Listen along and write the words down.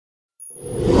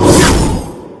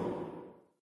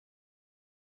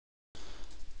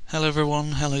Hello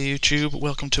everyone, hello YouTube,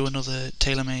 welcome to another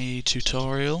tailor-made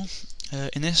tutorial.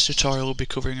 In this tutorial we'll be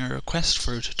covering a request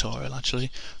for a tutorial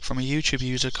actually from a YouTube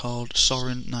user called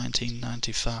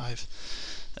Soren1995.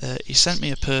 He sent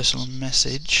me a personal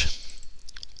message,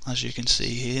 as you can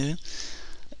see here,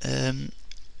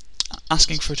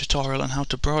 asking for a tutorial on how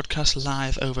to broadcast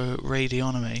live over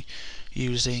Radionomy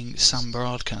using Sam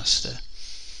Broadcaster.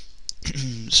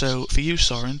 So for you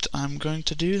Soren, I'm going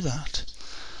to do that.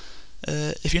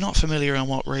 If you're not familiar on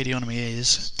what Radionomy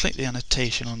is, click the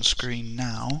annotation on screen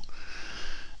now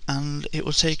and it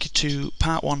will take you to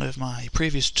part 1 of my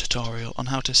previous tutorial on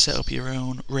how to set up your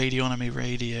own Radionomy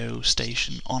radio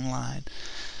station online.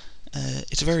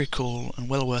 It's very cool and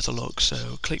well worth a look,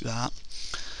 so click that.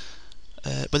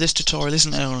 But this tutorial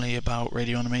isn't only about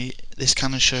Radionomy, this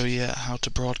can show you how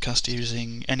to broadcast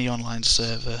using any online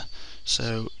server,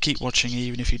 so keep watching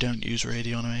even if you don't use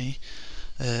Radionomy.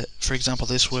 For example,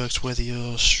 this works whether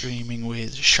you're streaming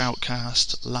with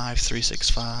Shoutcast,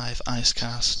 Live365,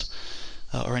 Icecast,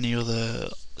 or any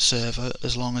other server,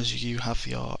 as long as you have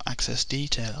your access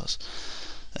details.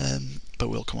 But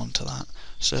we'll come on to that.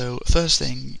 So, first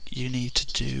thing you need to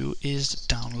do is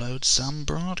download Sam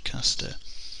Broadcaster.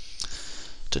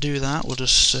 To do that, we'll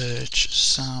just search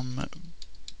Sam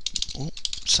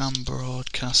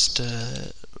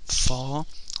Broadcaster 4.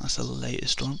 That's the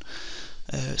latest one.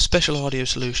 Special Audio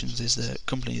Solutions is the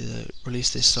company that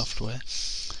released this software.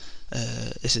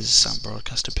 This is a Sam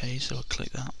Broadcaster page, so I'll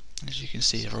click that. As you can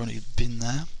see, I've already been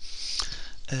there.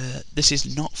 This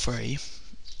is not free,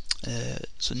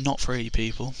 so not free,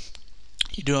 people.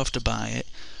 You do have to buy it,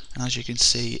 and as you can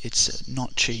see, it's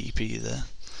not cheap either.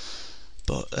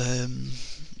 But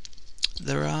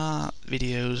there are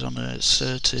videos on a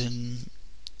certain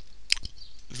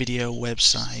video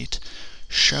website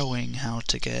showing how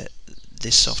to get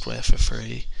this software for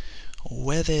free.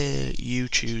 Whether you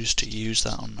choose to use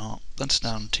that or not, that's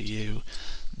down to you.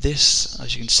 This,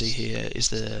 as you can see here, is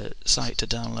the site to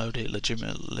download it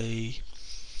legitimately.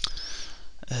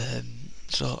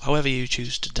 So however you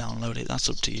choose to download it, that's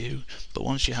up to you. But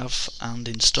once you have and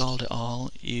installed it all,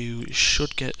 you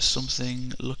should get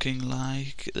something looking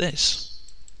like this.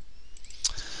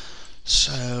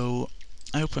 So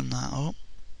open that up,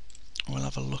 we'll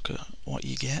have a look at what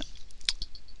you get.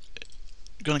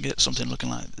 You're going to get something looking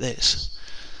like this.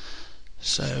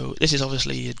 So this is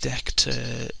obviously your deck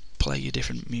to play your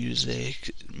different music,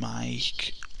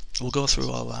 mic. We'll go through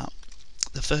all that.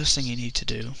 The first thing you need to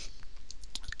do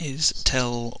is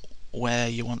tell where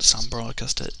you want Sam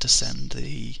Broadcaster to send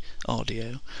the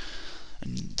audio,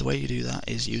 and the way you do that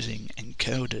is using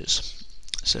encoders.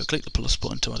 So click the plus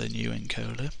button to add a new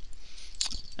encoder.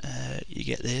 You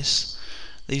get this.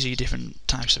 These are your different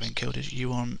types of encoders. You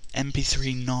want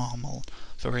MP3 normal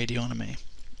for Radionomy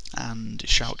and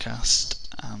Shoutcast,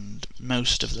 and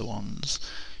most of the ones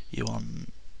you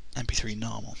want MP3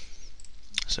 normal.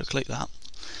 So click that.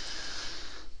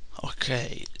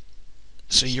 Okay,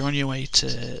 so you're on your way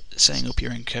to setting up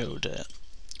your encoder.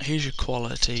 Here's your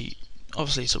quality.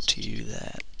 Obviously it's up to you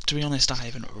there. To be honest, I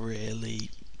haven't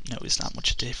really noticed that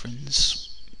much difference.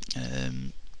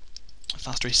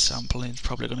 Faster sampling is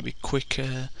probably going to be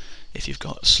quicker if you've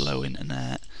got slow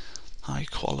internet, high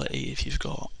quality if you've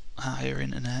got higher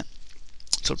internet.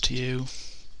 It's up to you.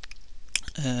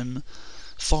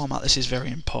 Format, this is very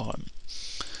important.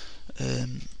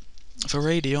 For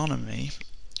Radionomy,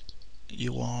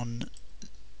 you want,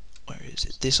 where is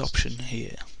it, this option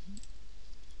here,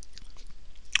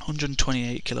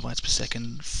 128 kilobytes per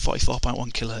second,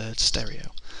 44.1 kilohertz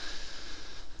stereo.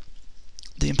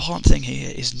 The important thing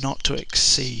here is not to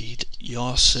exceed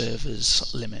your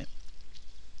server's limit.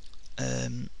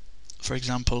 For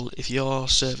example, if your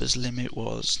server's limit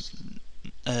was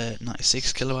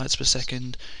 96 kilobytes per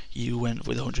second, you went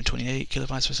with 128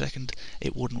 kilobytes per second,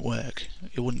 it wouldn't work,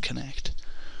 it wouldn't connect.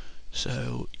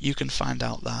 So you can find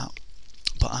out that,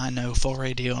 but I know for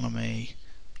Radionomy,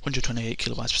 128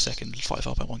 kilobytes per second,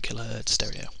 44.1 kilohertz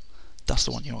stereo, that's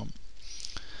the one you want.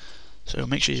 So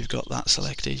make sure you've got that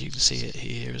selected. You can see it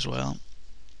here as well.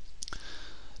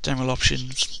 General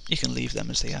options, you can leave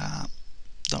them as they are.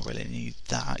 Don't really need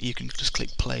that. You can just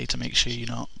click play to make sure you're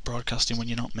not broadcasting when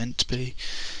you're not meant to be.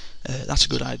 That's a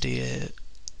good idea.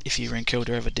 If your encoder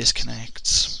ever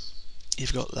disconnects,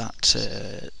 you've got that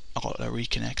auto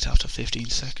reconnect after 15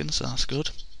 seconds, so that's good.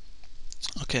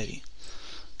 Okay,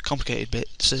 complicated bit,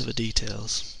 server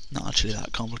details. Not actually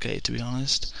that complicated, to be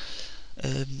honest.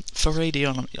 For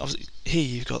Radionomy, obviously, here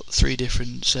you've got 3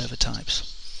 different server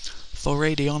types. For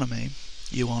Radionomy,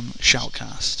 you want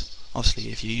Shoutcast. Obviously,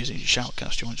 if you're using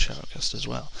Shoutcast, you want Shoutcast as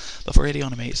well. But for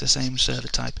Radionomy, it's the same server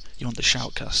type. You want the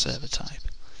Shoutcast server type.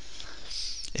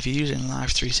 If you're using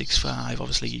Live 365,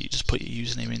 obviously you just put your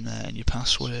username in there and your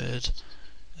password.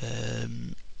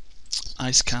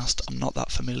 Icecast, I'm not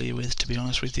that familiar with, to be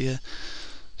honest with you.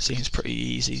 Seems pretty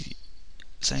easy.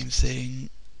 Same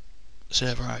thing.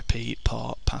 Server IP,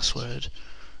 port, password,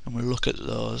 and we'll look at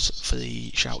those for the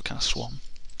Shoutcast one.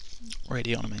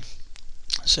 Radionomy.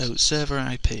 So server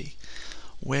IP.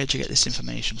 Where do you get this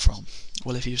information from?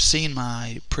 Well, if you've seen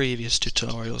my previous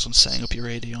tutorials on setting up your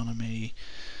Radionomy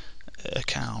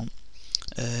account,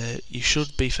 you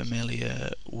should be familiar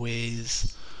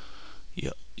with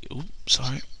your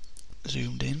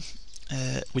zoomed in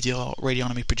with your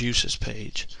Radionomy producers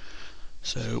page.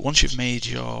 So once you've made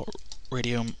your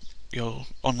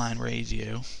online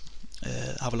radio,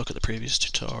 have a look at the previous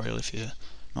tutorial if you're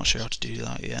not sure how to do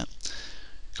that yet.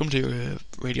 Come to your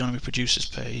Radionomy producers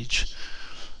page,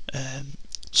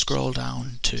 scroll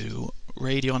down to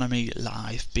Radionomy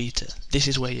Live Beta. This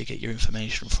is where you get your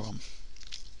information from.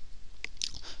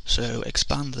 So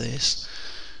expand this.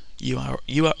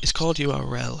 It's called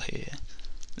URL here.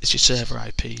 It's your server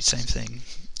IP, same thing.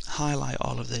 Highlight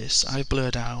all of this. I've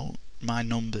blurred out my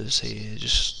numbers here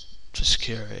just for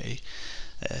security.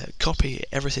 Copy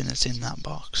everything that's in that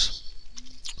box.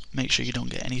 Make sure you don't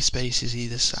get any spaces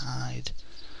either side.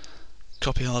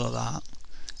 Copy all of that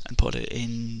and put it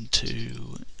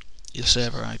into your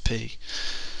server IP.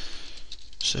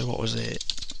 So what was it?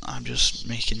 I'm just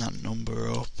making that number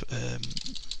up.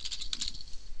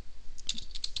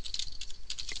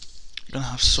 Gonna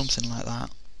have something like that.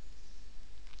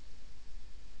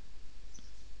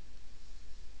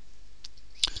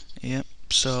 Yep,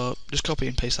 so just copy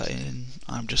and paste that in.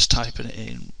 I'm just typing it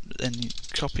in. Then you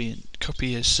copy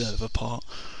your server port,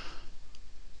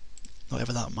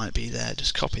 whatever that might be there,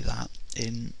 just copy that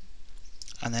in,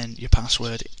 and then your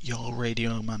password, your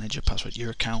radio manager password,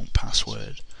 your account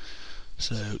password.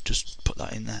 So just put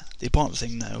that in there. The important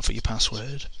thing though for your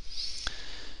password,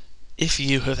 if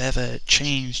you have ever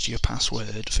changed your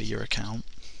password for your account,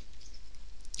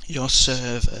 your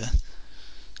server,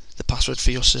 the password for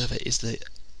your server is the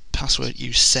password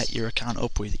you set your account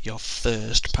up with, your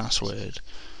first password.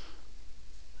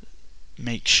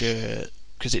 Make sure,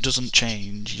 because it doesn't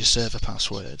change your server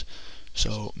password,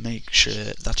 so make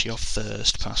sure that's your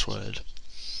first password.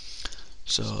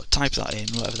 So type that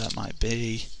in, whatever that might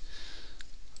be.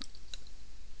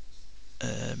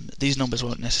 These numbers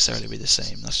won't necessarily be the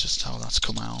same, that's just how that's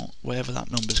come out. Whatever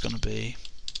that number's going to be.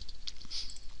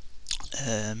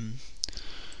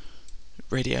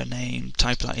 Radio name,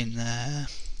 type that in there.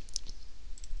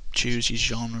 Choose your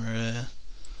genre,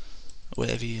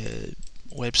 whatever your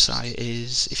website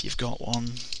is, if you've got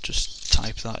one, just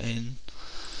type that in.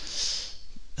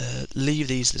 Leave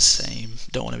these the same,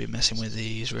 don't want to be messing with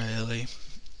these really.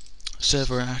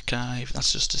 Server archive,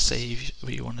 that's just to save,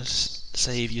 you want to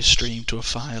save your stream to a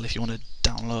file if you want to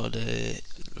download it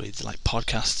with like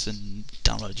podcasts and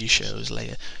download your shows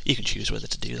later. You can choose whether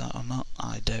to do that or not,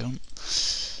 I don't.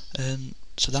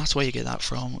 So that's where you get that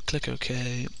from. Click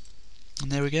OK,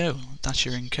 and there we go, that's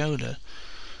your encoder.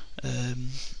 I'm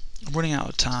running out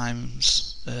of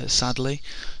times, sadly,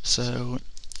 so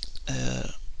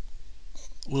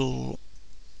we'll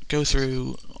go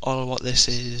through all of what this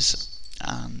is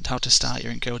and how to start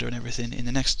your encoder and everything in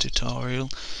the next tutorial.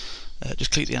 Just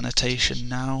click the annotation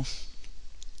now.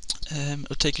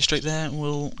 It'll take you straight there and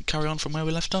we'll carry on from where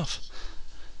we left off.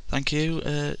 Thank you,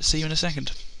 see you in a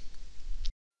second.